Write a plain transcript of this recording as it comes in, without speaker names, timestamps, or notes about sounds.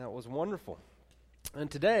was wonderful.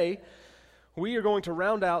 And today, we are going to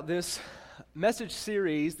round out this message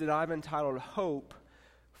series that I've entitled Hope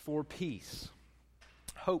for Peace.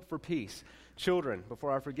 Hope for Peace. Children,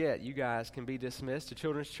 before I forget, you guys can be dismissed to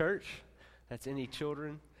Children's Church. That's any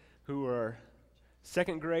children who are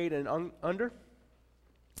second grade and under.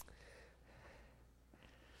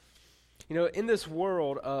 You know, in this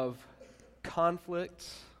world of conflict,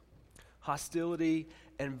 hostility,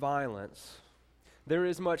 and violence, there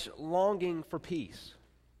is much longing for peace,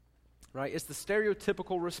 right? It's the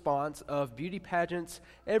stereotypical response of beauty pageants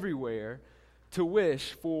everywhere to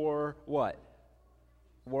wish for what?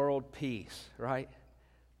 World peace, right?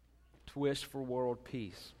 To wish for world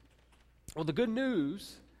peace. Well, the good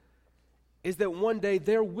news is that one day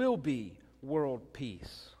there will be world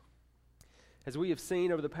peace. As we have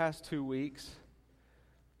seen over the past 2 weeks,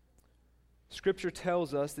 Scripture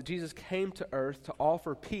tells us that Jesus came to earth to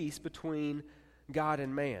offer peace between God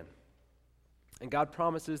and man. And God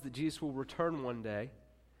promises that Jesus will return one day,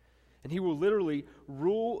 and he will literally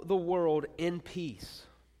rule the world in peace.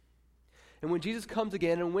 And when Jesus comes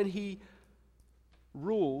again, and when he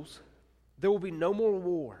rules, there will be no more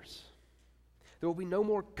wars. There will be no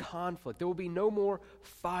more conflict. There will be no more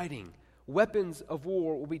fighting. Weapons of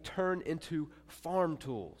war will be turned into farm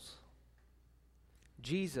tools.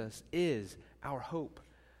 Jesus is our hope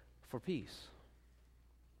for peace.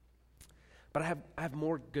 But I have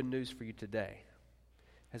more good news for you today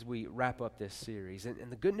as we wrap up this series.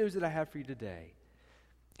 And the good news that I have for you today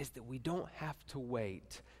is that we don't have to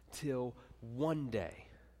wait till one day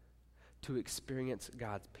to experience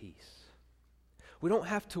God's peace. We don't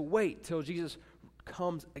have to wait till Jesus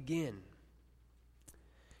comes again.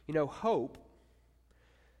 You know, hope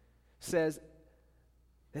says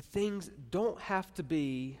that things don't have to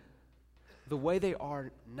be the way they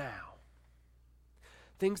are now.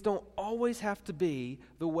 Things don't always have to be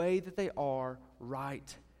the way that they are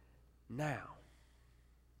right now.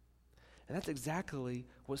 And that's exactly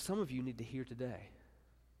what some of you need to hear today.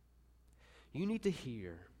 You need to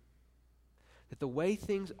hear that the way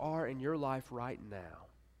things are in your life right now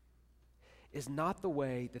is not the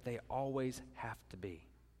way that they always have to be.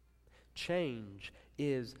 Change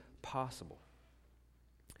is possible.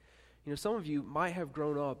 You know, some of you might have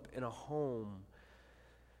grown up in a home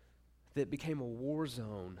that became a war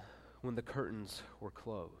zone when the curtains were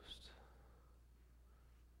closed.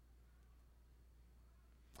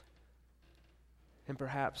 And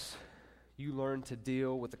perhaps you learned to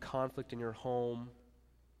deal with the conflict in your home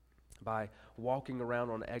by walking around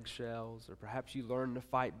on eggshells, or perhaps you learned to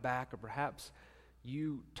fight back, or perhaps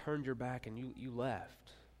you turned your back and you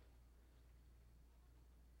left.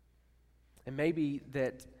 And maybe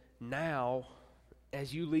that now,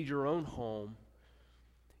 as you lead your own home,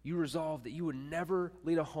 you resolve that you would never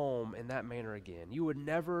lead a home in that manner again. You would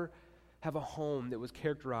never have a home that was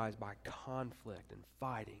characterized by conflict and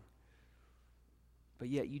fighting. But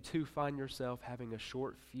yet you too find yourself having a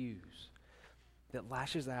short fuse that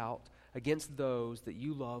lashes out against those that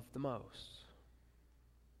you love the most.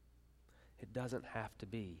 It doesn't have to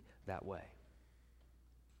be that way.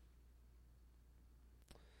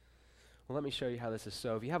 Well, let me show you how this is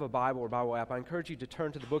so. If you have a Bible or Bible app, I encourage you to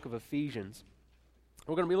turn to the book of Ephesians.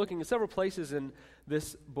 We're going to be looking at several places in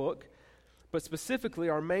this book, but specifically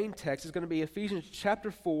our main text is going to be Ephesians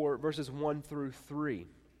chapter 4, verses 1 through 3.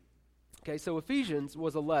 Okay, so Ephesians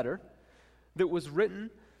was a letter that was written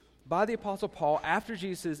by the Apostle Paul after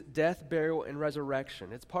Jesus' death, burial, and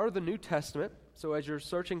resurrection. It's part of the New Testament, so as you're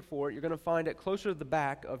searching for it, you're going to find it closer to the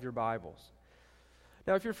back of your Bibles.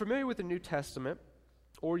 Now, if you're familiar with the New Testament,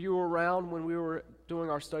 or you were around when we were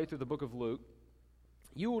doing our study through the book of Luke,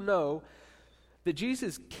 you will know that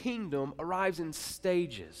Jesus' kingdom arrives in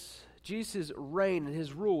stages. Jesus' reign and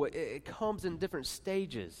his rule, it comes in different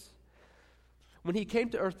stages. When he came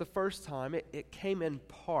to earth the first time, it came in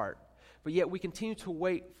part, but yet we continue to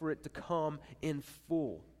wait for it to come in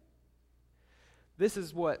full. This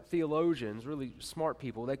is what theologians, really smart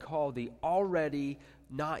people, they call the already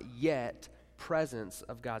not yet presence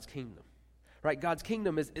of God's kingdom. Right? God's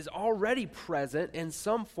kingdom is already present in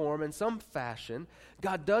some form, in some fashion.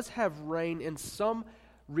 God does have reign in some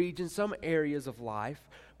regions, some areas of life,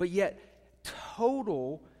 but yet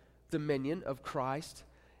total dominion of Christ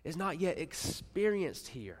is not yet experienced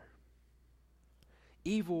here.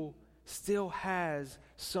 Evil still has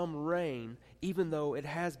some reign, even though it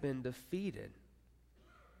has been defeated.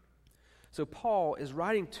 So Paul is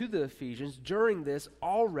writing to the Ephesians during this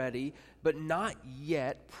already but not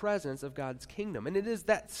yet presence of God's kingdom. And it is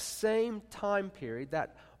that same time period,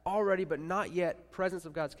 that already but not yet presence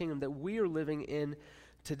of God's kingdom, that we are living in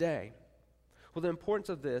today. Well, the importance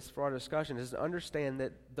of this for our discussion is to understand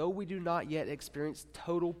that though we do not yet experience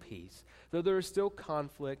total peace, though there is still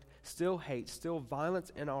conflict, still hate, still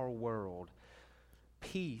violence in our world,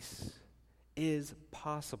 peace is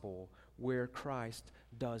possible where Christ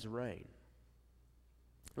does reign.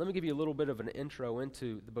 Let me give you a little bit of an intro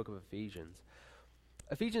into the book of Ephesians.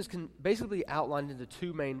 Ephesians can basically be outlined into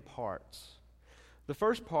two main parts. The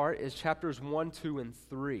first part is chapters 1, 2, and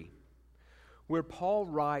 3, where Paul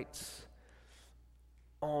writes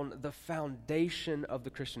on the foundation of the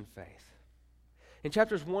Christian faith. In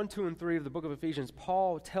chapters 1, 2, and 3 of the book of Ephesians,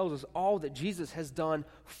 Paul tells us all that Jesus has done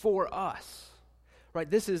for us. Right?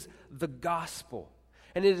 This is the gospel.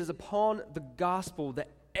 And it is upon the gospel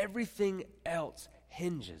that everything else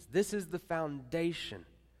hinges. This is the foundation.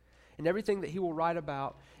 And everything that he will write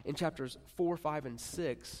about in chapters 4, 5, and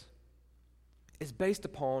 6 is based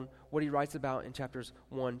upon what he writes about in chapters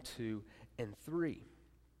 1, 2, and 3.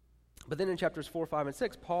 But then in chapters 4, 5, and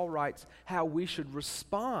 6, Paul writes how we should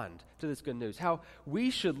respond to this good news, how we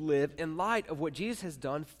should live in light of what Jesus has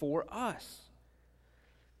done for us.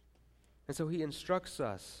 And so he instructs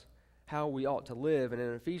us how we ought to live. And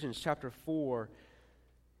in Ephesians chapter 4,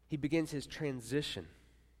 he begins his transition.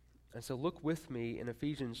 And so look with me in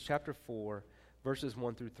Ephesians chapter 4, verses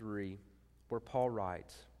 1 through 3, where Paul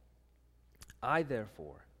writes, I,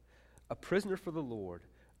 therefore, a prisoner for the Lord,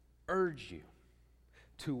 urge you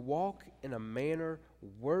to walk in a manner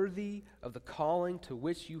worthy of the calling to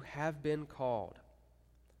which you have been called,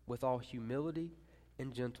 with all humility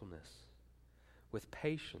and gentleness, with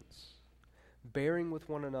patience, bearing with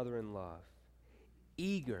one another in love,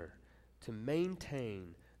 eager to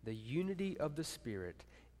maintain the unity of the Spirit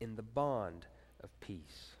in the bond of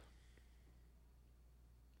peace.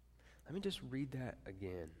 Let me just read that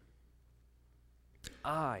again.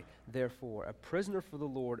 I, therefore, a prisoner for the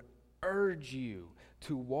Lord, urge you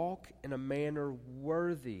to walk in a manner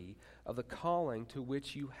worthy of the calling to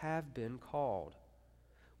which you have been called,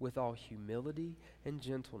 with all humility and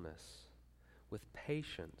gentleness, with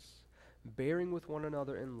patience, bearing with one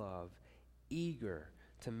another in love, eager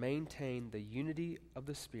to maintain the unity of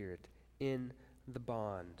the Spirit in the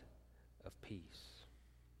bond of peace.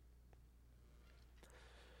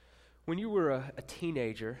 When you were a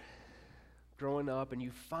teenager, growing up, and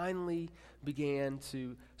you finally began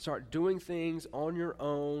to start doing things on your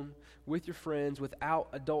own with your friends without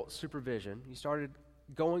adult supervision, you started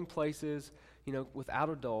going places, without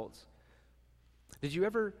adults. Did you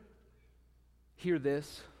ever hear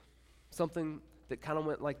this? Something that kind of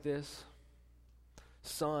went like this: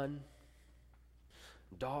 son,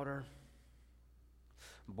 daughter,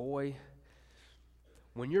 boy,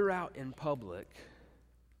 when you're out in public,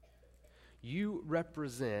 you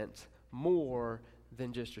represent more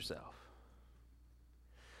than just yourself.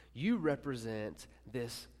 You represent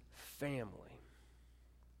this family.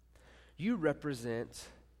 You represent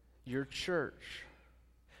your church.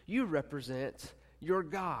 You represent your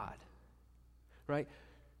God, right?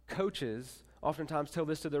 Coaches oftentimes tell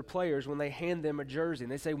this to their players when they hand them a jersey.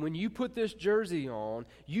 And they say, when you put this jersey on,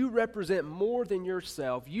 you represent more than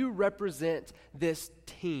yourself. You represent this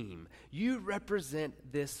team. You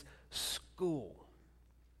represent this school.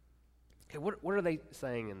 Okay, what are they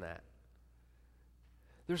saying in that?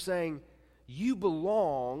 They're saying, you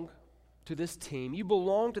belong to this team. You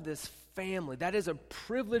belong to this family. That is a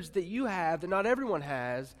privilege that you have that not everyone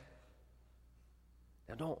has.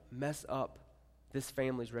 Now don't mess up this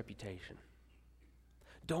family's reputation.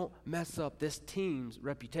 Don't mess up this team's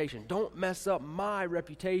reputation. Don't mess up my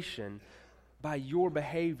reputation by your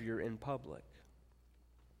behavior in public.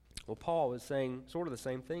 Well, Paul is saying sort of the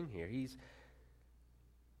same thing here. He's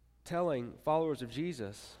telling followers of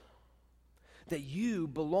Jesus that you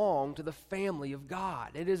belong to the family of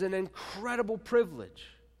God. It is an incredible privilege.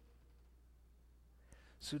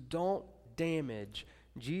 So don't damage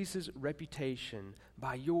Jesus' reputation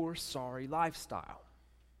by your sorry lifestyle.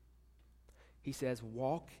 He says,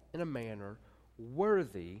 walk in a manner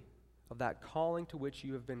worthy of that calling to which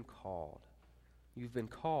you have been called. You've been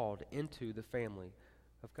called into the family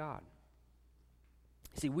of God.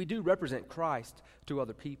 See, we do represent Christ to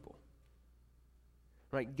other people.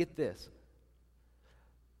 Right? Get this.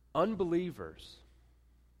 Unbelievers,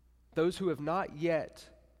 those who have not yet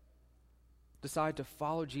decided to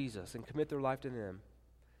follow Jesus and commit their life to Him,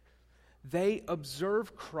 they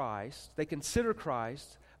observe Christ, they consider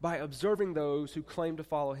Christ by observing those who claim to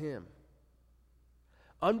follow Him.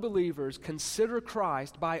 Unbelievers consider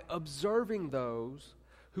Christ by observing those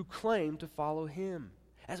who claim to follow Him.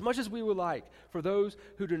 As much as we would like for those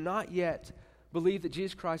who do not yet believe that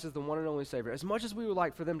Jesus Christ is the one and only Savior, as much as we would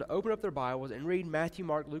like for them to open up their Bibles and read Matthew,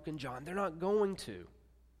 Mark, Luke, and John, they're not going to.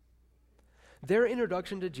 Their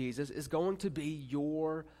introduction to Jesus is going to be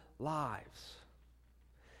your lives.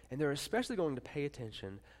 And they're especially going to pay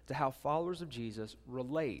attention to how followers of Jesus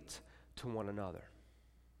relate to one another.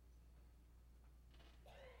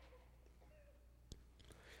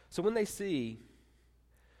 So when they see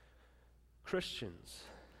Christians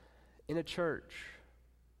in a church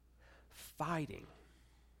fighting,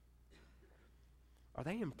 are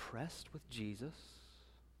they impressed with Jesus?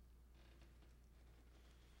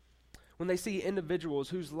 When they see individuals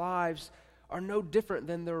whose lives are no different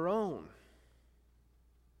than their own,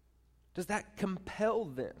 does that compel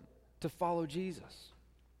them to follow Jesus?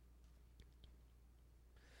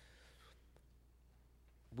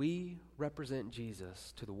 We represent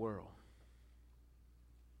Jesus to the world.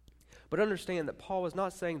 But understand that Paul is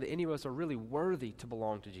not saying that any of us are really worthy to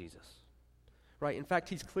belong to Jesus. Right? In fact,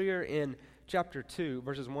 he's clear in chapter 2,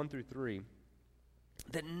 verses 1 through 3,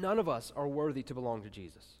 that none of us are worthy to belong to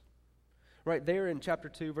Jesus. Right there in chapter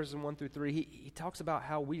 2, verses 1 through 3, he talks about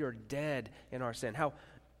how we are dead in our sin, how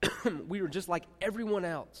we are just like everyone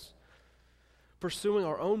else, pursuing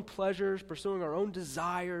our own pleasures, pursuing our own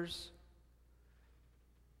desires.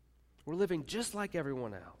 We're living just like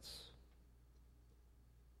everyone else.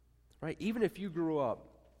 Right? Even if you grew up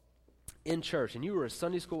in church and you were a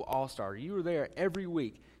Sunday school all-star, you were there every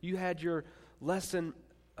week, you had your lesson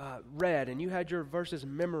read and you had your verses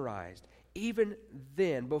memorized, even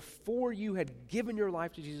then, before you had given your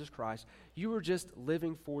life to Jesus Christ, you were just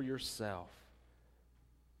living for yourself.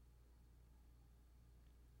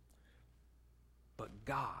 But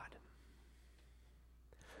God,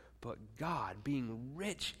 being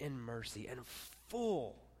rich in mercy and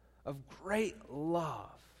full of great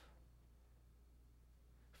love,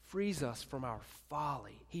 frees us from our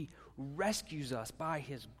folly. He rescues us by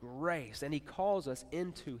His grace, and He calls us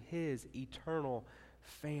into His eternal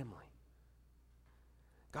family.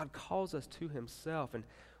 God calls us to Himself, and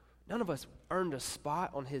none of us earned a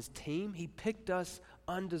spot on His team. He picked us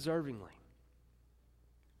undeservingly.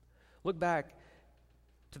 Look back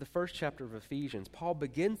to the first chapter of Ephesians. Paul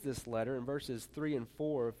begins this letter in verses 3 and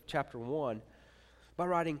 4 of chapter 1 by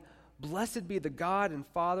writing, "Blessed be the God and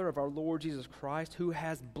Father of our Lord Jesus Christ, who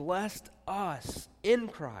has blessed us in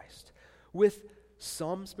Christ with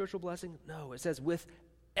some spiritual blessing." No, it says with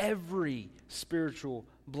every spiritual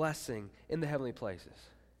blessing in the heavenly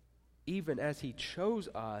places, even as He chose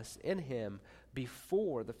us in Him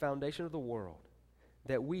before the foundation of the world,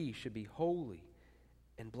 that we should be holy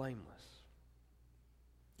and blameless.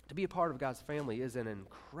 To be a part of God's family is an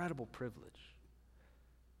incredible privilege.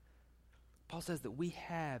 Paul says that we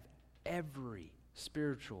have every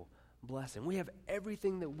spiritual blessing. We have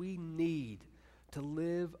everything that we need to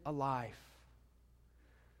live a life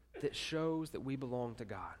that shows that we belong to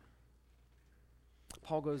God.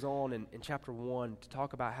 Paul goes on in chapter 1 to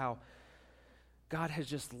talk about how God has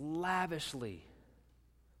just lavishly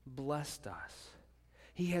blessed us.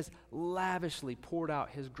 He has lavishly poured out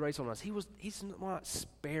His grace on us. He's not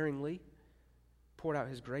sparingly poured out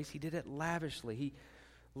His grace. He did it lavishly. He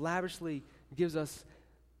lavishly gives us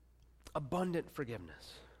abundant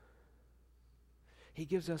forgiveness. He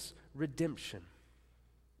gives us redemption.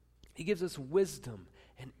 He gives us wisdom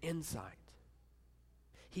and insight.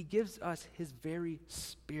 He gives us His very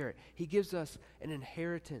Spirit. He gives us an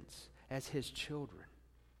inheritance as His children.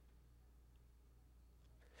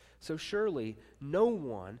 So surely no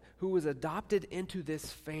one who is adopted into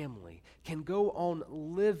this family can go on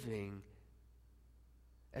living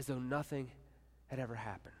as though nothing had ever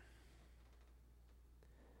happened.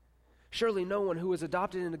 Surely no one who is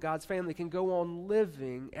adopted into God's family can go on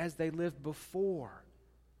living as they lived before.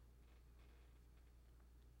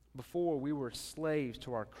 Before we were slaves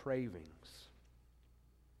to our cravings.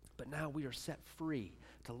 But now we are set free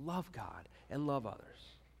to love God and love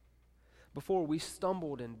others. Before we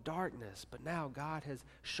stumbled in darkness, but now God has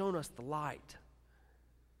shown us the light.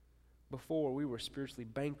 Before we were spiritually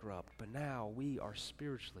bankrupt, but now we are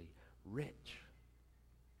spiritually rich.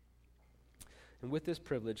 And with this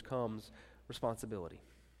privilege comes responsibility.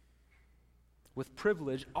 With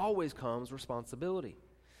privilege always comes responsibility.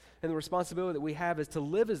 And the responsibility that we have is to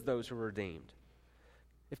live as those who are redeemed.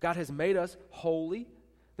 If God has made us holy,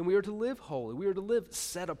 then we are to live holy. We are to live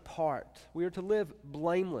set apart. We are to live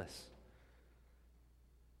blameless.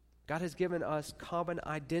 God has given us common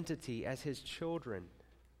identity as His children.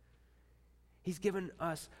 He's given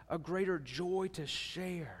us a greater joy to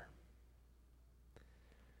share.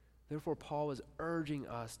 Therefore, Paul is urging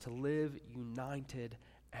us to live united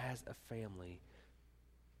as a family,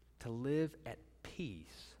 to live at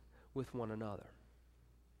peace with one another.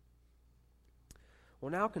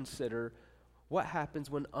 We'll now consider what happens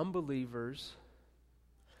when unbelievers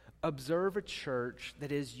observe a church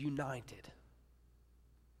that is united,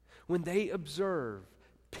 when they observe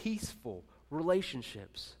peaceful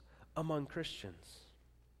relationships among Christians.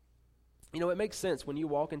 You know, it makes sense when you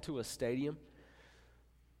walk into a stadium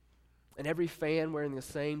and every fan wearing the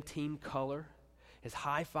same team color is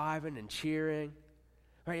high-fiving and cheering.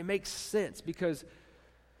 Right? It makes sense because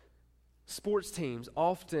sports teams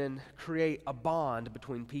often create a bond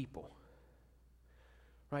between people.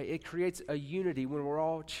 Right? It creates a unity when we're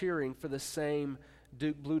all cheering for the same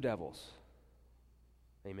Duke Blue Devils.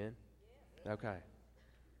 Amen? Okay.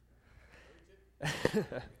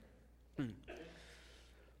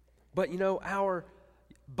 But you know, our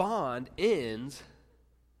bond ends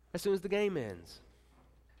as soon as the game ends.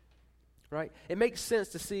 Right? It makes sense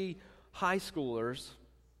to see high schoolers,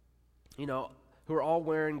 you know, who are all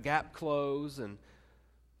wearing Gap clothes and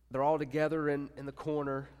they're all together in the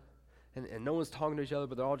corner and no one's talking to each other,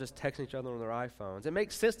 but they're all just texting each other on their iPhones. It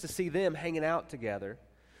makes sense to see them hanging out together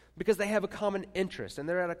because they have a common interest and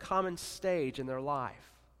they're at a common stage in their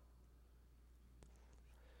life.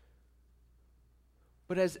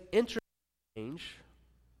 But as interests change,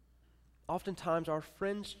 oftentimes our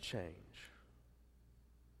friends change.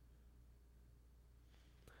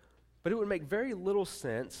 But it would make very little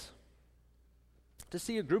sense to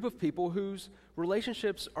see a group of people whose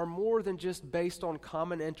relationships are more than just based on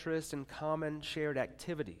common interests and common shared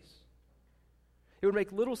activities. It would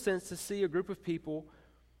make little sense to see a group of people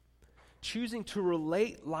choosing to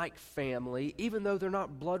relate like family even though they're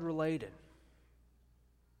not blood related.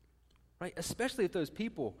 Right? Especially if those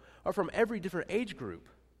people are from every different age group.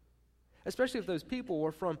 Especially if those people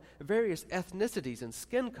are from various ethnicities and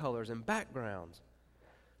skin colors and backgrounds.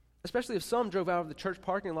 Especially if some drove out of the church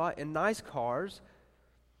parking lot in nice cars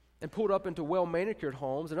and pulled up into well-manicured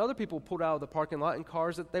homes, and other people pulled out of the parking lot in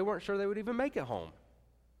cars that they weren't sure they would even make it home.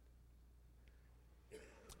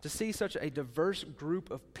 To see such a diverse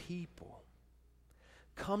group of people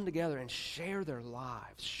come together and share their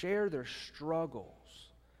lives, share their struggles,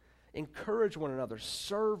 encourage one another,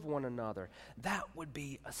 serve one another, that would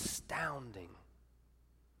be astounding.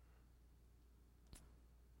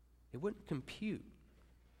 It wouldn't compute.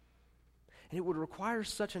 And it would require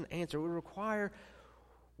such an answer. It would require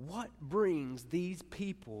what brings these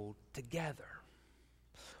people together?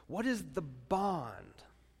 What is the bond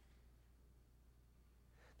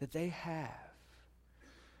that they have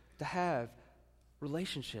to have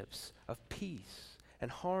relationships of peace and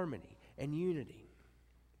harmony and unity?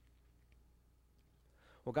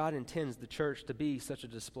 Well, God intends the church to be such a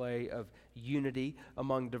display of unity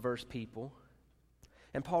among diverse people.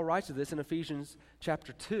 And Paul writes of this in Ephesians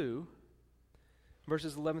chapter 2,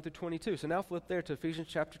 verses 11 through 22. So now flip there to Ephesians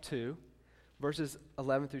chapter 2, verses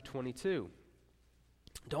 11 through 22.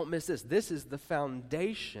 Don't miss this. This is the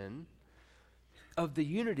foundation of the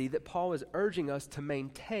unity that Paul is urging us to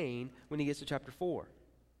maintain when he gets to chapter 4.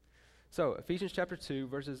 So, Ephesians chapter 2,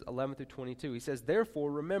 verses 11 through 22, he says,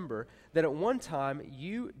 "Therefore remember that at one time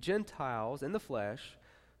you Gentiles in the flesh,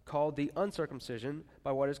 called the uncircumcision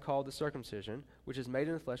by what is called the circumcision, which is made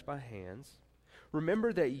in the flesh by hands,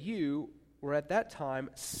 remember that you were at that time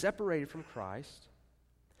separated from Christ,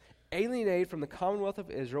 alienated from the commonwealth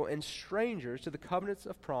of Israel, and strangers to the covenants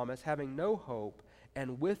of promise, having no hope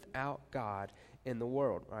and without God in the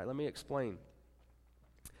world." All right, let me explain.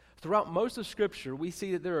 Throughout most of Scripture, we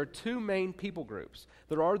see that there are two main people groups.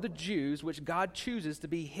 There are the Jews, which God chooses to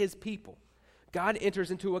be his people. God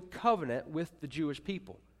enters into a covenant with the Jewish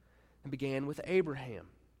people and began with Abraham.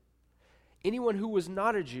 Anyone who was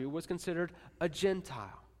not a Jew was considered a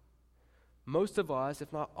Gentile. Most of us,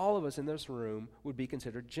 if not all of us in this room, would be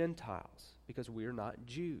considered Gentiles because we are not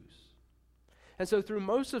Jews. And so through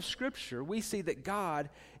most of Scripture, we see that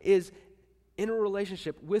God is in a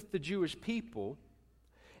relationship with the Jewish people,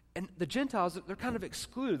 and the Gentiles, they're kind of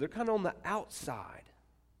excluded. They're kind of on the outside,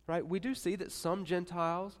 right? We do see that some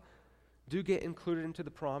Gentiles do get included into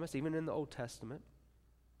the promise, even in the Old Testament.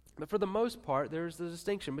 But for the most part, there's the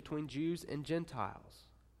distinction between Jews and Gentiles.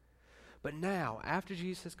 But now, after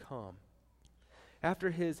Jesus has come,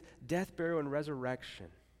 after his death, burial, and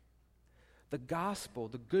resurrection, the gospel,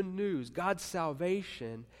 the good news, God's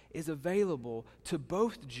salvation is available to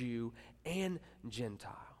both Jew and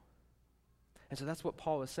Gentile. And so that's what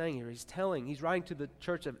Paul is saying here. He's writing to the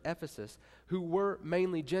church of Ephesus, who were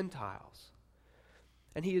mainly Gentiles.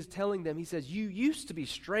 And he is telling them, he says, you used to be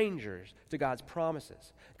strangers to God's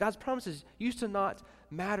promises. God's promises used to not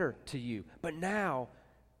matter to you, but now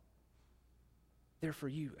they're for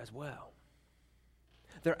you as well.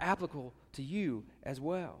 They're applicable to you as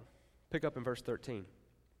well. Pick up in verse 13.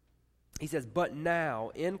 He says, "But now,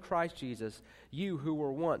 in Christ Jesus, you who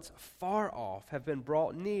were once far off have been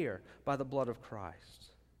brought near by the blood of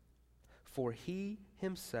Christ. For he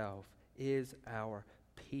himself is our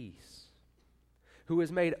peace, who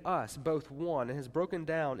has made us both one and has broken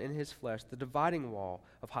down in his flesh the dividing wall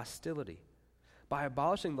of hostility, by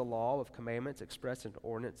abolishing the law of commandments expressed in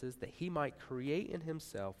ordinances, that he might create in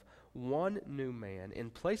himself one new man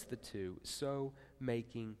in place of the two, so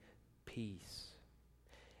making peace,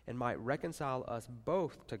 and might reconcile us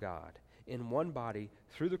both to God in one body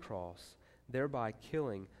through the cross, thereby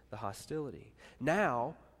killing the hostility."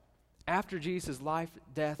 Now, after Jesus' life,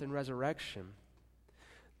 death, and resurrection,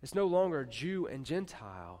 it's no longer Jew and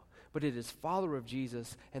Gentile, but it is follower of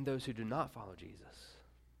Jesus and those who do not follow Jesus.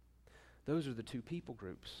 Those are the two people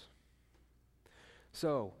groups.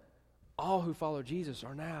 So, all who follow Jesus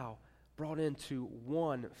are now brought into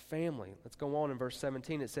one family. Let's go on in verse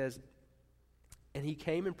 17. It says, "And he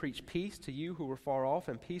came and preached peace to you who were far off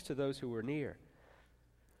and peace to those who were near.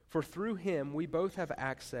 For through him we both have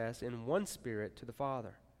access in one Spirit to the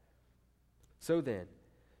Father. So then,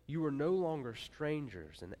 you are no longer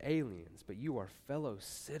strangers and aliens, but you are fellow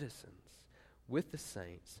citizens with the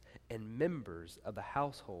saints and members of the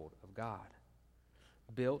household of God,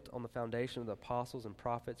 built on the foundation of the apostles and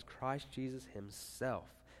prophets, Christ Jesus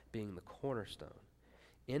himself being the cornerstone,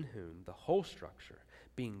 in whom the whole structure,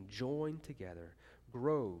 being joined together,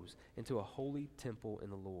 grows into a holy temple in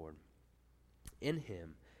the Lord. In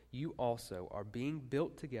him you also are being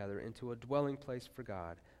built together into a dwelling place for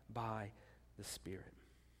God by the Spirit."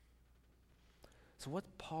 So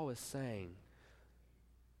what Paul is saying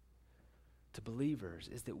to believers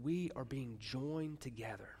is that we are being joined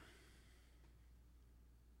together.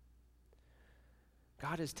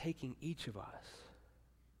 God is taking each of us,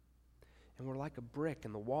 and we're like a brick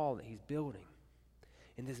in the wall that he's building,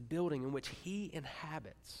 in this building in which he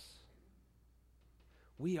inhabits.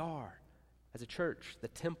 We are, as a church, the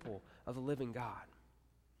temple of the living God.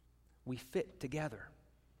 We fit together.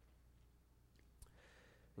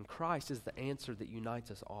 And Christ is the answer that unites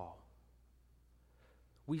us all.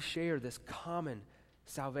 We share this common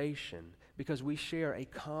salvation because we share a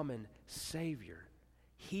common Savior.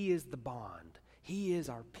 He is the bond. He is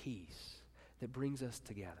our peace that brings us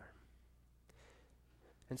together.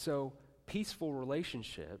 And so, peaceful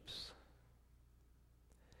relationships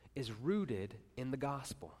is rooted in the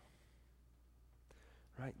gospel.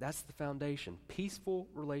 Right? That's the foundation. Peaceful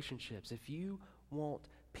relationships. If you want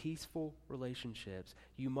peaceful relationships,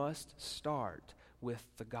 you must start with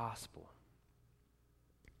the gospel.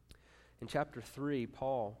 In chapter 3,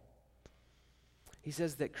 Paul, he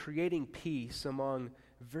says that creating peace among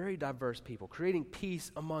very diverse people, creating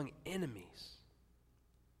peace among enemies,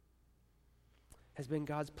 has been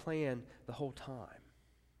God's plan the whole time.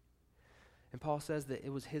 And Paul says that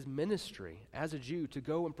it was his ministry as a Jew to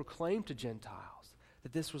go and proclaim to Gentiles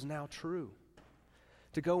that this was now true,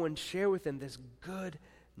 to go and share with them this good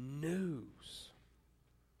news.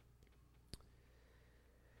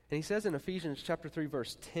 And he says in Ephesians chapter 3,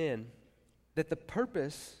 verse 10, that the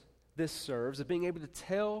purpose this serves of being able to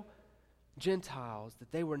tell Gentiles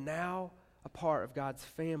that they were now a part of God's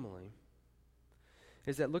family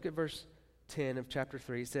is that, look at verse 10 of chapter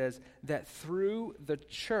 3, it says that through the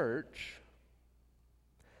church,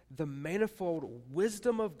 the manifold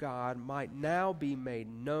wisdom of God might now be made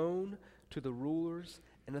known to the rulers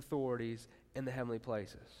and authorities in the heavenly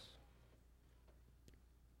places.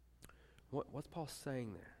 What's Paul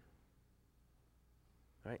saying there?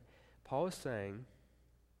 Right? Paul is saying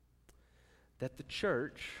that the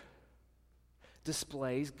church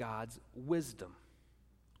displays God's wisdom.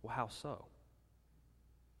 Well, how so?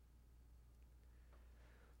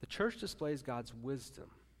 The church displays God's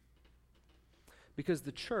wisdom because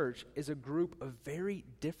the church is a group of very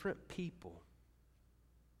different people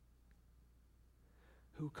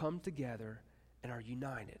who come together and are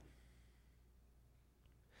united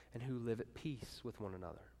and who live at peace with one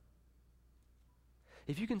another.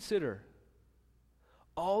 If you consider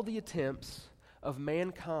all the attempts of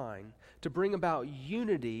mankind to bring about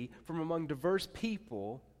unity from among diverse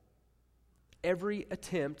people, every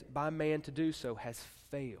attempt by man to do so has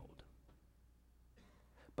failed.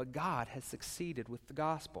 But God has succeeded with the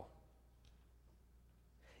gospel.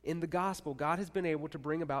 In the gospel, God has been able to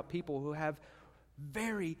bring about people who have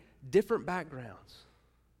very different backgrounds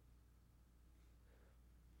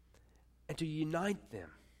and to unite them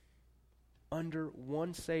under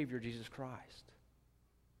one Savior, Jesus Christ.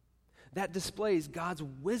 That displays God's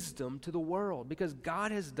wisdom to the world because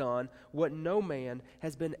God has done what no man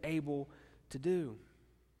has been able to do.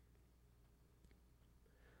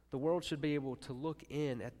 The world should be able to look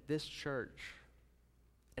in at this church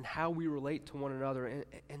and how we relate to one another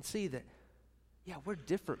and see that, yeah, we're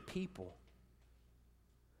different people,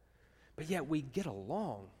 but yet we get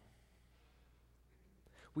along.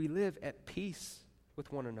 We live at peace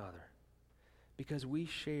with one another because we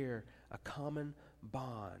share a common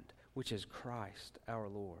bond, which is Christ our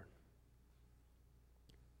Lord.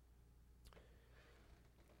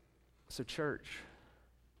 So, church,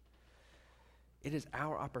 it is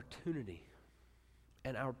our opportunity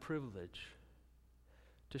and our privilege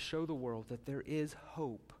to show the world that there is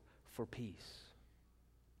hope for peace.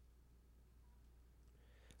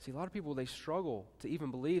 See, a lot of people, they struggle to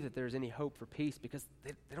even believe that there's any hope for peace because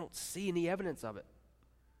they don't see any evidence of it.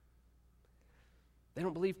 They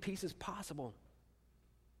don't believe peace is possible.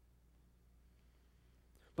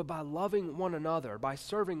 But by loving one another, by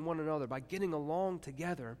serving one another, by getting along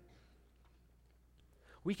together,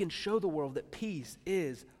 we can show the world that peace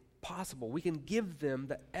is possible. We can give them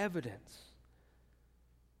the evidence.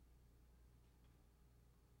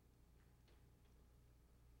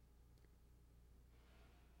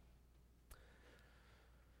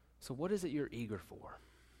 So what is it you're eager for?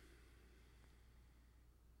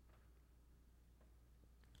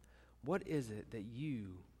 What is it that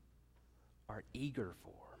you are eager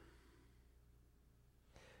for?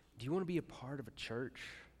 Do you want to be a part of a church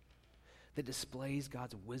that displays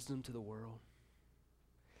God's wisdom to the world?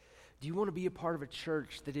 Do you want to be a part of a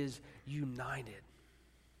church that is united?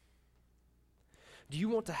 Do you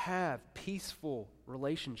want to have peaceful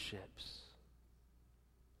relationships?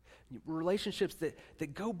 Relationships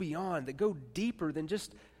that go beyond, that go deeper than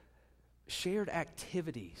just shared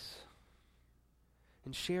activities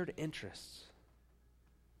and shared interests.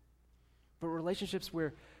 But relationships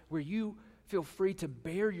where you feel free to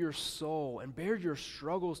bare your soul and bare your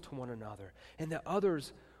struggles to one another, and that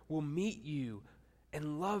others will meet you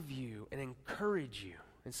and love you and encourage you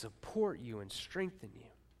and support you and strengthen you.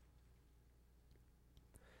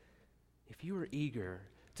 If you are eager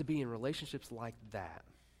to be in relationships like that,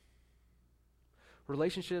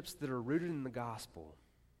 relationships that are rooted in the gospel,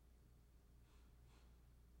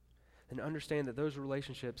 and understand that those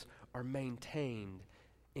relationships are maintained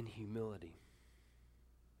in humility.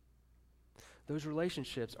 Those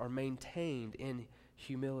relationships are maintained in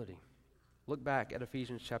humility. Look back at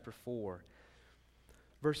Ephesians chapter 4,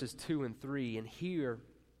 verses 2 and 3, and here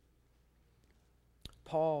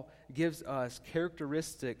Paul gives us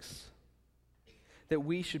characteristics that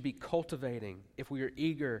we should be cultivating if we are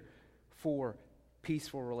eager for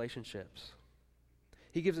peaceful relationships.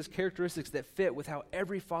 He gives us characteristics that fit with how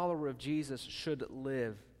every follower of Jesus should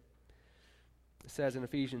live. It says in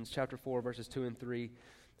Ephesians chapter 4, verses 2 and 3,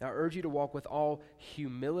 "I urge you to walk with all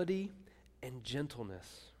humility and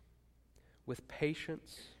gentleness, with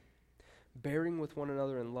patience, bearing with one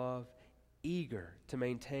another in love, eager to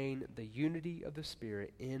maintain the unity of the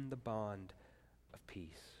Spirit in the bond of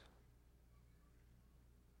peace."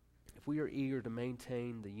 If we are eager to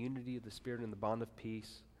maintain the unity of the Spirit in the bond of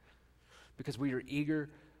peace, because we are eager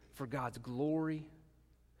for God's glory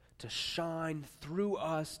to shine through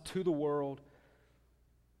us to the world,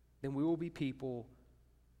 then we will be people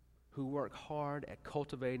who work hard at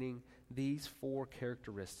cultivating these four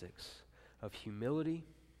characteristics of humility,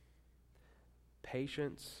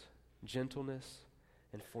 patience, gentleness,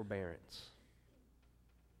 and forbearance.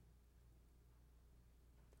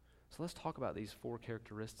 So let's talk about these four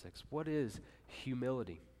characteristics. What is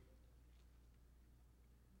humility?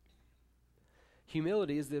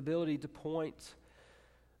 Humility is the ability to point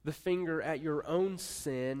the finger at your own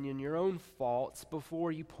sin and your own faults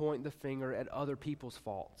before you point the finger at other people's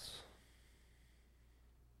faults.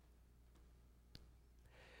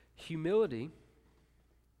 Humility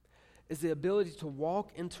is the ability to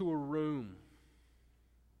walk into a room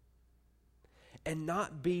and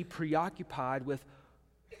not be preoccupied with,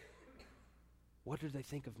 what do they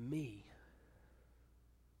think of me?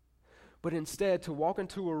 But instead to walk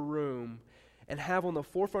into a room and have on the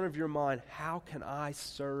forefront of your mind, how can I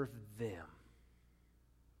serve them?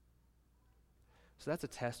 So that's a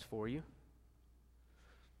test for you.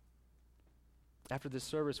 After this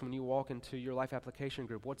service, when you walk into your life application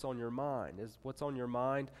group, what's on your mind? Is what's on your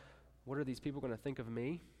mind, what are these people going to think of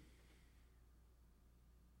me?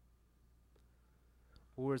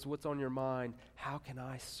 Or is what's on your mind, how can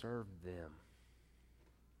I serve them?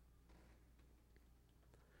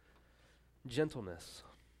 Gentleness.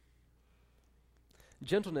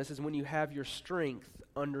 Gentleness is when you have your strength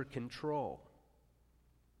under control.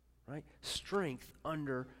 Right? Strength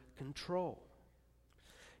under control.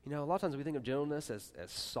 You know, a lot of times we think of gentleness as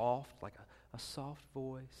soft, like a soft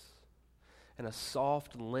voice, and a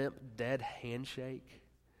soft, limp, dead handshake,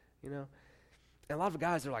 you know. And a lot of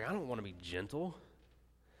guys are like, I don't want to be gentle.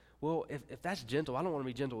 Well, if that's gentle, I don't want to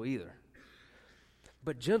be gentle either.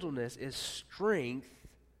 But gentleness is strength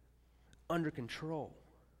under control.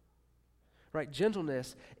 Right?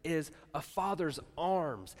 Gentleness is a father's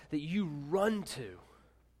arms that you run to.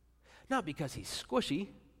 Not because he's squishy,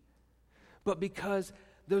 but because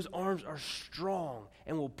those arms are strong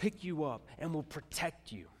and will pick you up and will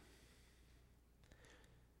protect you.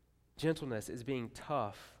 Gentleness is being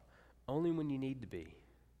tough only when you need to be,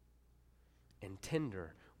 and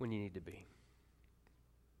tender when you need to be.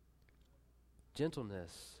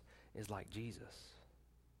 Gentleness is like Jesus.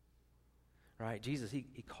 Right? Jesus, he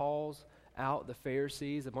calls out the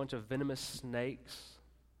Pharisees, a bunch of venomous snakes,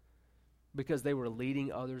 because they were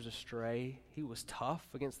leading others astray. He was tough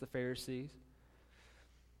against the Pharisees.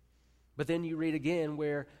 But then you read again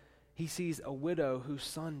where he sees a widow whose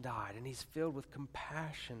son died, and he's filled with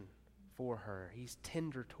compassion for her. He's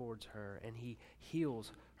tender towards her, and he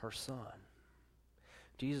heals her son.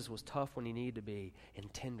 Jesus was tough when he needed to be,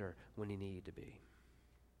 and tender when he needed to be.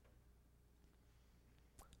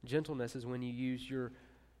 Gentleness is when you use your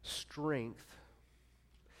strength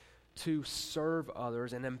to serve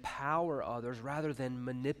others and empower others rather than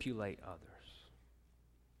manipulate others.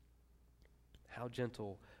 How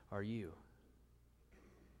gentle are you?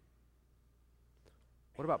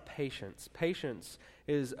 What about patience? Patience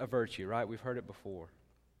is a virtue, right? We've heard it before.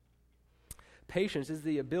 Patience is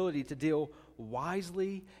the ability to deal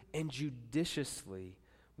wisely and judiciously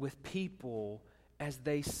with people as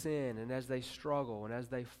they sin and as they struggle and as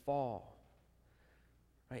they fall.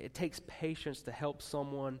 Right? It takes patience to help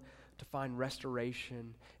someone to find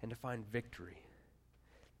restoration and to find victory.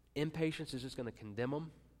 Impatience is just going to condemn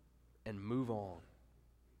them and move on.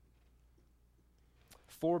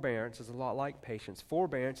 Forbearance is a lot like patience.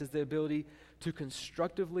 Forbearance is the ability to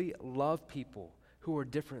constructively love people who are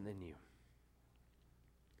different than you.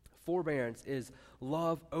 Forbearance is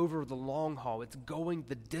love over the long haul. It's going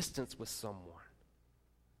the distance with someone.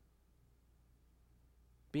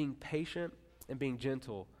 Being patient and being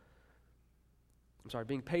gentle,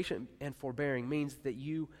 being patient and forbearing means that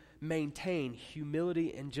you maintain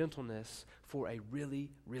humility and gentleness for a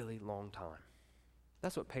really, really long time.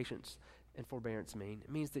 That's what patience and forbearance mean.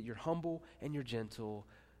 It means that you're humble and you're gentle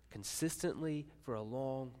consistently for a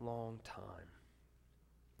long, long time.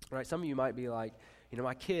 Right? Some of you might be like,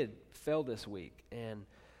 my kid fell this week, and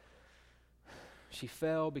she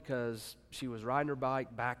fell because she was riding her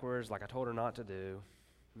bike backwards like I told her not to do.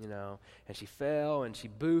 And she fell and she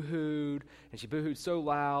boo-hooed, and she boo-hooed so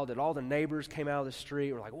loud that all the neighbors came out of the street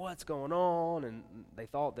and were like, what's going on? And they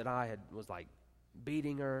thought that I was like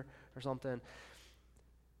beating her or something.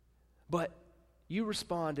 But you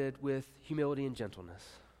responded with humility and gentleness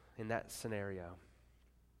in that scenario.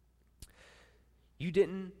 You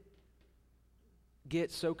didn't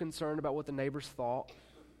get so concerned about what the neighbors thought.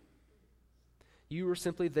 You were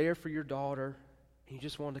simply there for your daughter, and you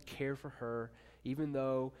just wanted to care for her, even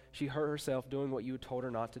though she hurt herself doing what you had told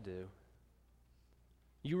her not to do.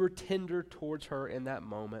 You were tender towards her in that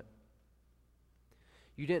moment.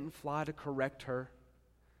 You didn't fly to correct her.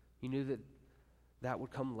 You knew that that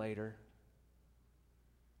would come later.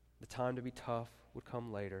 The time to be tough would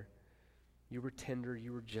come later. You were tender,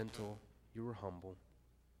 you were gentle, you were humble.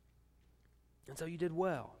 And so you did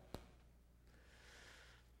well.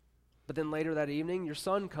 But then later that evening, your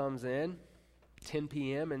son comes in, 10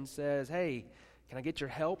 p.m., and says, hey, can I get your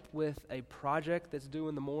help with a project that's due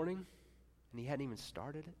in the morning? And he hadn't even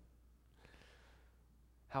started it.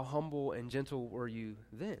 How humble and gentle were you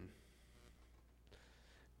then?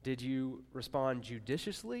 Did you respond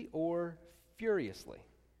judiciously or furiously?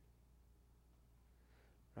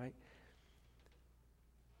 Right?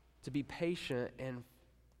 To be patient and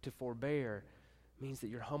to forbear means that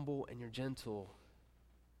you're humble and you're gentle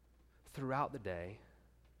throughout the day,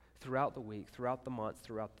 throughout the week, throughout the months,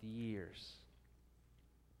 throughout the years.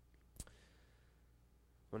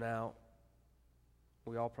 Well, now,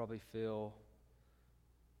 we all probably feel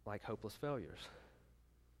like hopeless failures.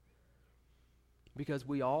 Because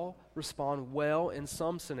we all respond well in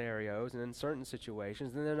some scenarios and in certain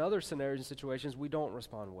situations, and in other scenarios and situations, we don't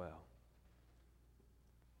respond well.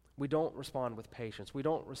 We don't respond with patience. We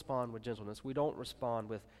don't respond with gentleness. We don't respond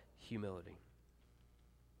with humility.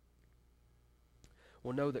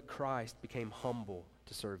 Well, know that Christ became humble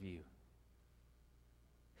to serve you.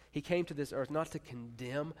 He came to this earth not to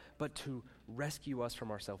condemn, but to rescue us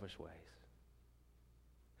from our selfish ways.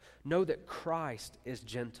 Know that Christ is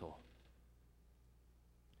gentle.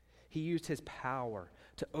 He used his power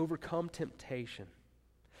to overcome temptation.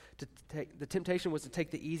 The temptation was to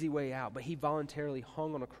take the easy way out, but he voluntarily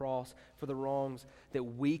hung on a cross for the wrongs that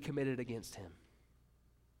we committed against him.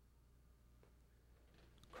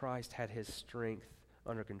 Christ had his strength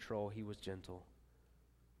under control, he was gentle.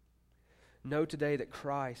 Know today that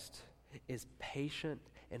Christ is patient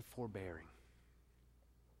and forbearing.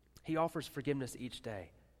 He offers forgiveness each day.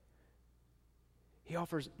 He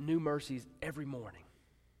offers new mercies every morning.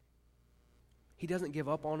 He doesn't give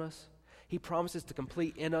up on us. He promises to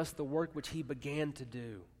complete in us the work which he began to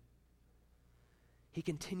do. He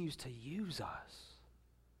continues to use us.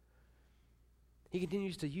 He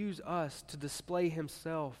continues to use us to display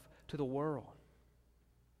himself to the world.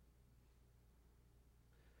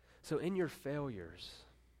 So in your failures,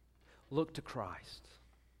 look to Christ.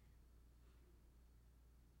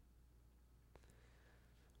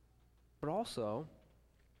 But also,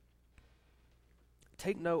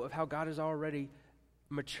 take note of how God is already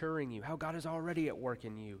maturing you, how God is already at work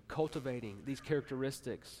in you, cultivating these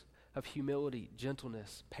characteristics of humility,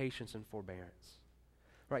 gentleness, patience, and forbearance.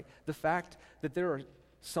 Right? The fact that there are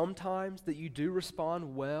some times that you do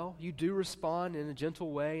respond well, you do respond in a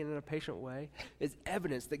gentle way and in a patient way, is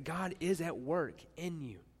evidence that God is at work in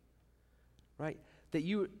you. Right? That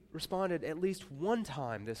you responded at least one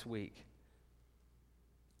time this week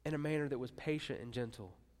in a manner that was patient and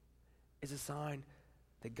gentle is a sign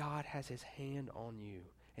that God has his hand on you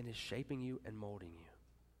and is shaping you and molding you.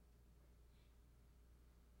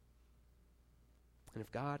 And if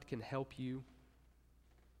God can help you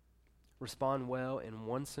respond well in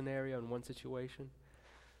one scenario, in one situation,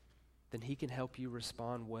 then he can help you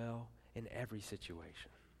respond well in every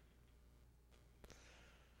situation.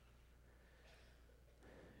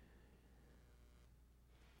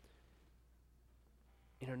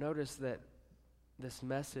 Notice that this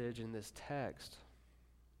message in this text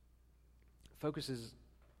focuses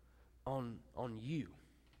on you.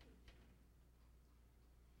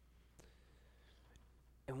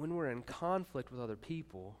 And when we're in conflict with other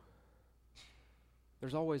people,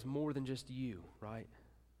 there's always more than just you, right?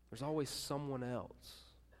 There's always someone else.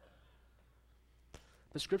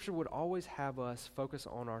 The Scripture would always have us focus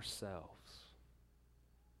on ourselves.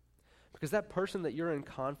 Because that person that you're in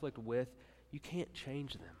conflict with, you can't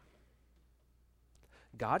change them.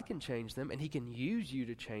 God can change them, and he can use you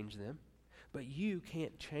to change them, but you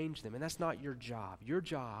can't change them, and that's not your job. Your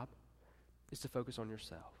job is to focus on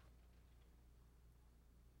yourself.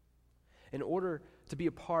 In order to be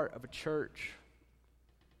a part of a church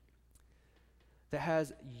that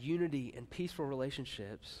has unity and peaceful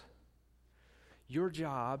relationships, your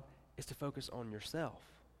job is to focus on yourself.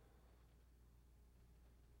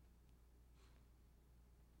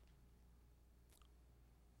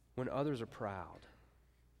 When others are proud,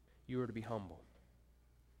 you are to be humble.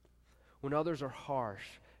 When others are harsh,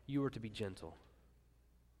 you are to be gentle.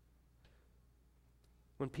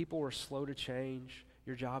 When people are slow to change,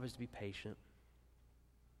 your job is to be patient.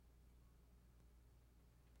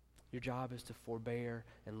 Your job is to forbear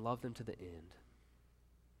and love them to the end.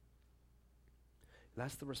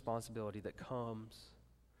 That's the responsibility that comes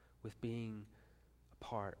with being a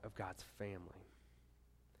part of God's family.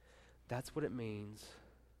 That's what it means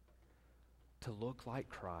to look like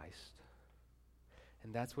Christ.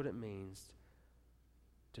 And that's what it means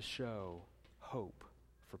to show hope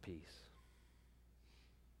for peace.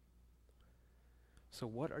 So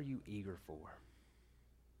what are you eager for?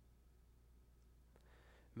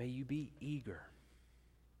 May you be eager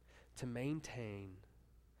to maintain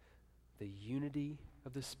the unity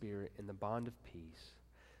of the Spirit and the bond of peace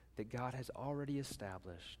that God has already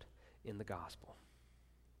established in the gospel.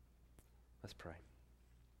 Let's pray.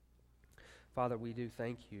 Father, we do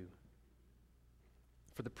thank you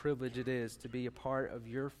for the privilege it is to be a part of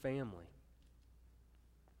your family.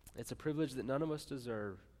 It's a privilege that none of us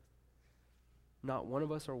deserve. Not one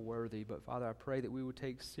of us are worthy, but Father, I pray that we would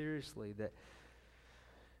take seriously that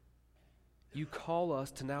you call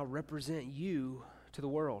us to now represent you to the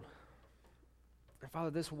world. And Father,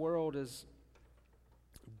 this world is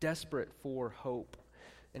desperate for hope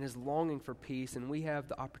and is longing for peace, and we have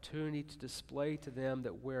the opportunity to display to them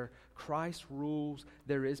that where Christ rules,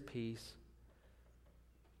 there is peace.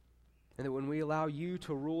 And that when we allow you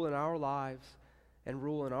to rule in our lives and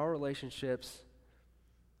rule in our relationships,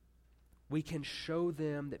 we can show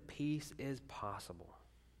them that peace is possible,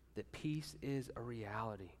 that peace is a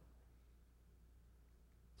reality.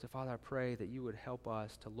 So, Father, I pray that you would help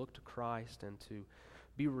us to look to Christ and to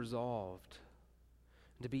be resolved,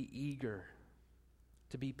 and to be eager,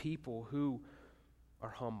 to be people who are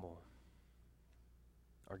humble,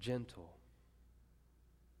 are gentle,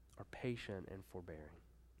 are patient and forbearing.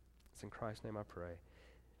 It's in Christ's name I pray.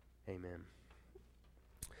 Amen.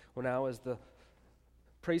 Well, now as the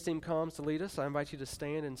praise team comes to lead us, I invite you to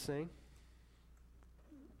stand and sing.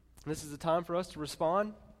 This is the time for us to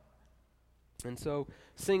respond And so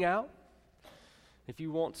sing out. If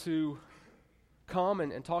you want to come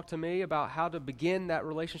and talk to me about how to begin that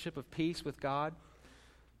relationship of peace with God,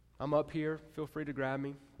 I'm up here. Feel free to grab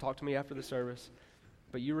me. Talk to me after the service.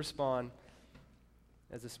 But you respond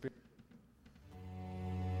as the Spirit.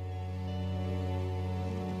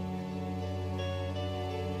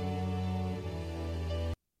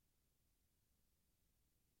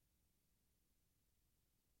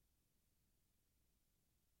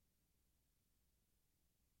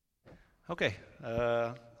 Okay,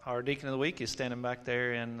 our deacon of the week is standing back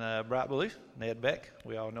there in bright blue, Ned Beck.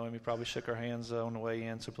 We all know him. He probably shook our hands on the way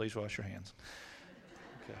in, so please wash your hands.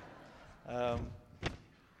 Okay.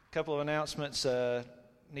 Couple of announcements.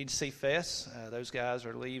 Need to see Fess. Those guys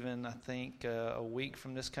are leaving, I think, a week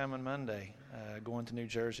from this coming Monday, going to New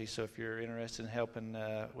Jersey. So if you're interested in helping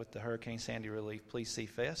with the Hurricane Sandy relief, please see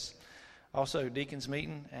Fess. Also, deacons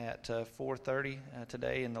meeting at 4:30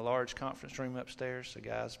 today in the large conference room upstairs. So,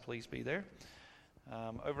 guys, please be there.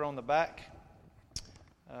 Over on the back,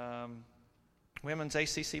 women's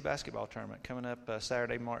ACC basketball tournament coming up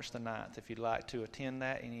Saturday, March the 9th. If you'd like to attend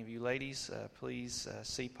that, any of you ladies, please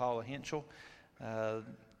see Paula Henschel.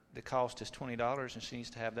 The cost is $20, and she needs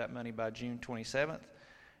to have that money by June 27th.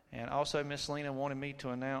 And also, Miss Lena wanted me to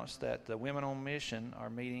announce that the Women on Mission are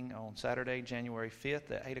meeting on Saturday, January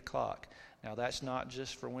 5th at 8 o'clock. Now, that's not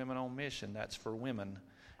just for Women on Mission. That's for women.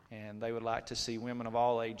 And they would like to see women of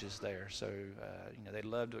all ages there. So, they'd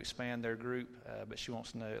love to expand their group, but she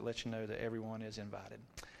wants to let you know that everyone is invited.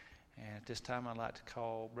 And at this time, I'd like to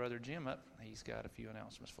call Brother Jim up. He's got a few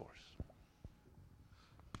announcements for us.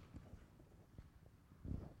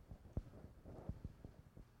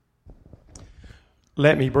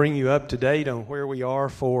 Let me bring you up to date on where we are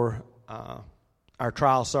for our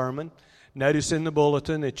trial sermon. Notice in the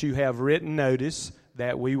bulletin that you have written notice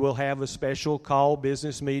that we will have a special call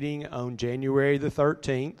business meeting on January the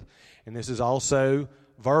 13th. And this is also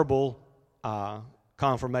verbal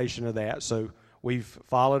confirmation of that. So we've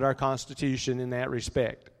followed our Constitution in that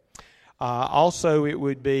respect. Also, it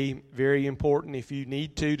would be very important if you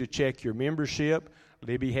need to check your membership.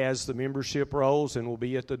 Libby has the membership rolls and will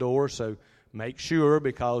be at the door. So make sure,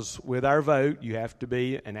 because with our vote, you have to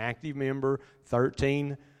be an active member,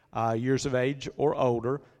 13 years of age or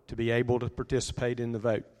older, to be able to participate in the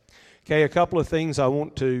vote. Okay, a couple of things I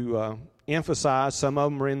want to emphasize. Some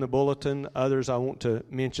of them are in the bulletin. Others I want to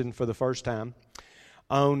mention for the first time.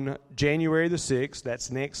 On January the 6th,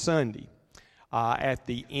 that's next Sunday, at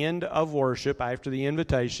the end of worship, after the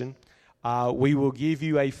invitation, we will give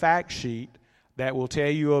you a fact sheet that will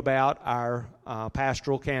tell you about our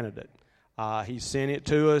pastoral candidate. He sent it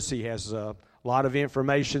to us. He has a lot of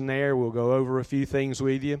information there. We'll go over a few things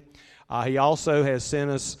with you. He also has sent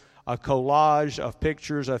us a collage of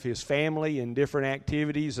pictures of his family and different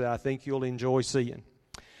activities that I think you'll enjoy seeing.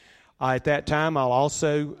 At that time, I'll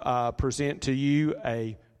also present to you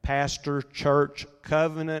a pastor-church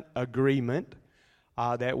covenant agreement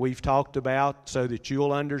that we've talked about so that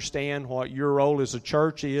you'll understand what your role as a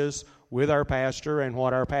church is with our pastor and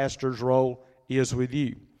what our pastor's role is with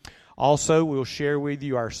you. Also, we'll share with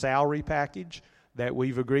you our salary package that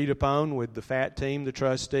we've agreed upon with the FAT team, the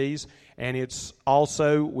trustees, and it's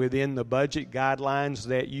also within the budget guidelines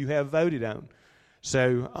that you have voted on.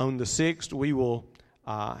 So on the 6th, we will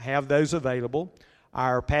have those available.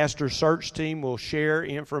 Our pastor search team will share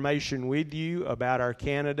information with you about our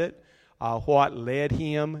candidate, what led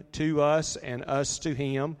him to us and us to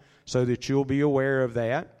him, so that you'll be aware of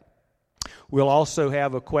that. We'll also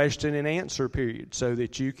have a question and answer period so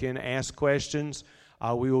that you can ask questions.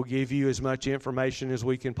 We will give you as much information as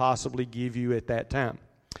we can possibly give you at that time.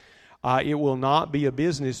 It will not be a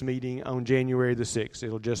business meeting on January the 6th.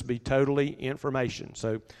 It'll just be totally information,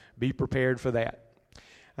 so be prepared for that.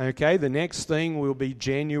 Okay, the next thing will be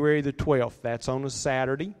January the 12th. That's on a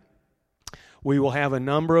Saturday. We will have a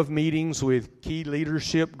number of meetings with key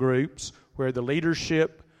leadership groups where the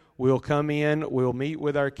leadership will come in. We'll meet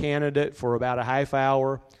with our candidate for about a half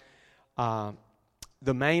hour.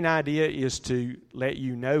 The main idea is to let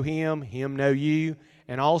you know him know you,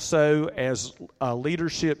 and also as a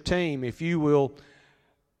leadership team, if you will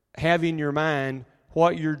have in your mind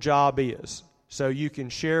what your job is, so you can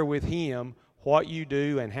share with him what you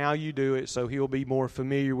do and how you do it, so he'll be more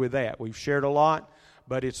familiar with that. We've shared a lot,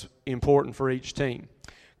 but it's important for each team.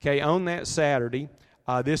 Okay, on that Saturday,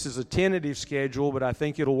 this is a tentative schedule, but I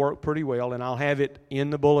think it'll work pretty well, and I'll have it in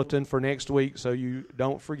the bulletin for next week so you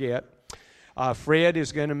don't forget. Fred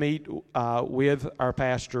is going to meet with our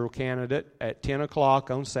pastoral candidate at 10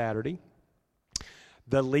 o'clock on Saturday.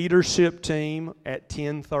 The leadership team at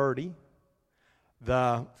 10:30.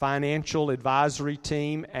 The financial advisory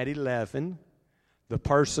team at 11. the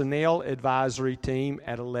personnel advisory team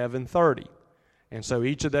at 11:30. And so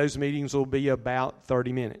each of those meetings will be about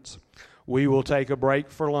 30 minutes. We will take a break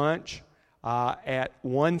for lunch at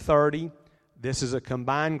 1:30. This is a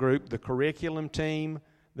combined group. The curriculum team,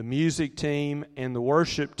 the music team, and the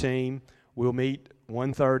worship team will meet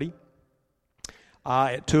 1:30.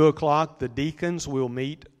 At 2 o'clock, the deacons will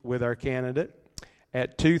meet with our candidate.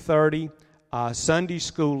 At 2:30, Sunday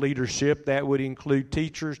school leadership, that would include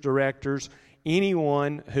teachers, directors,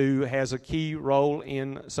 anyone who has a key role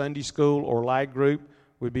in Sunday school or light group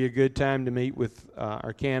would be a good time to meet with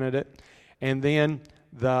our candidate. And then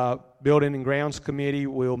the Building and Grounds Committee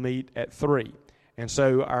will meet at 3. And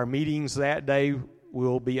so our meetings that day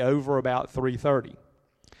will be over about 3:30.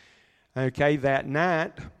 Okay, that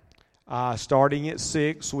night, starting at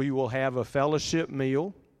 6, we will have a fellowship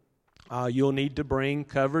meal. You'll need to bring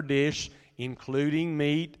covered dish, including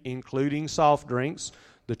meat, including soft drinks.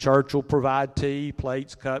 The church will provide tea,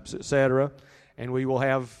 plates, cups, etc., and we will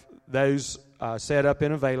have those set up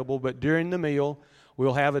and available. But during the meal,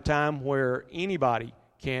 we'll have a time where anybody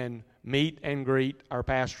can meet and greet our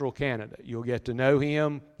pastoral candidate. You'll get to know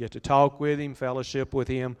him, get to talk with him, fellowship with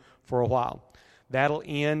him for a while. That'll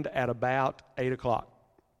end at about 8 o'clock.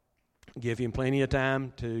 Give him plenty of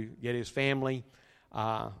time to get his family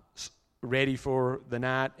ready for the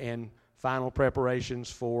night and final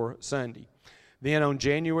preparations for Sunday. Then on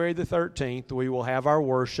January the 13th, we will have our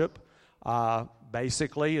worship.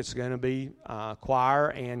 Basically, it's going to be choir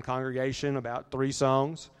and congregation, about 3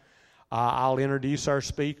 songs. I'll introduce our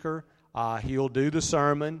speaker. He'll do the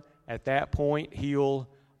sermon. At that point, he'll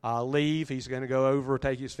leave. He's going to go over,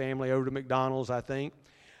 take his family over to McDonald's, I think.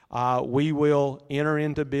 We will enter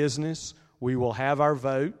into business. We will have our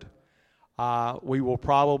vote. We will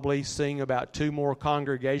probably sing about 2 more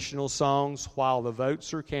congregational songs while the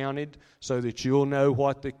votes are counted so that you'll know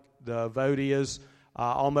what the vote is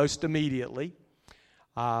almost immediately.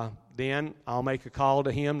 Then I'll make a call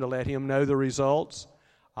to him to let him know the results.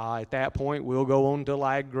 At that point, we'll go on to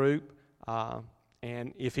light group.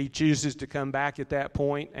 And if he chooses to come back at that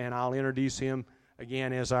point, and I'll introduce him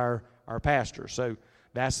again as our pastor. So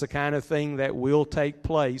that's the kind of thing that will take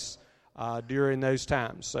place during those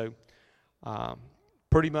times. So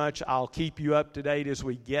pretty much I'll keep you up to date as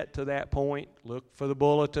we get to that point. Look for the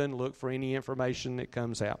bulletin. Look for any information that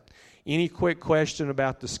comes out. Any quick question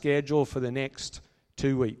about the schedule for the next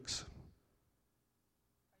 2 weeks?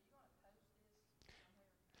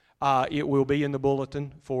 It will be in the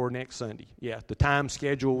bulletin for next Sunday. Yeah, the time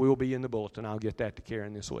schedule will be in the bulletin. I'll get that to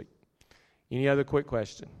Karen this week. Any other quick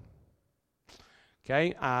question?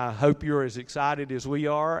 Okay, I hope you're as excited as we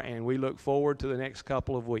are, and we look forward to the next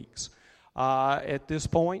couple of weeks. At this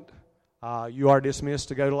point, you are dismissed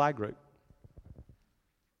to go to light group.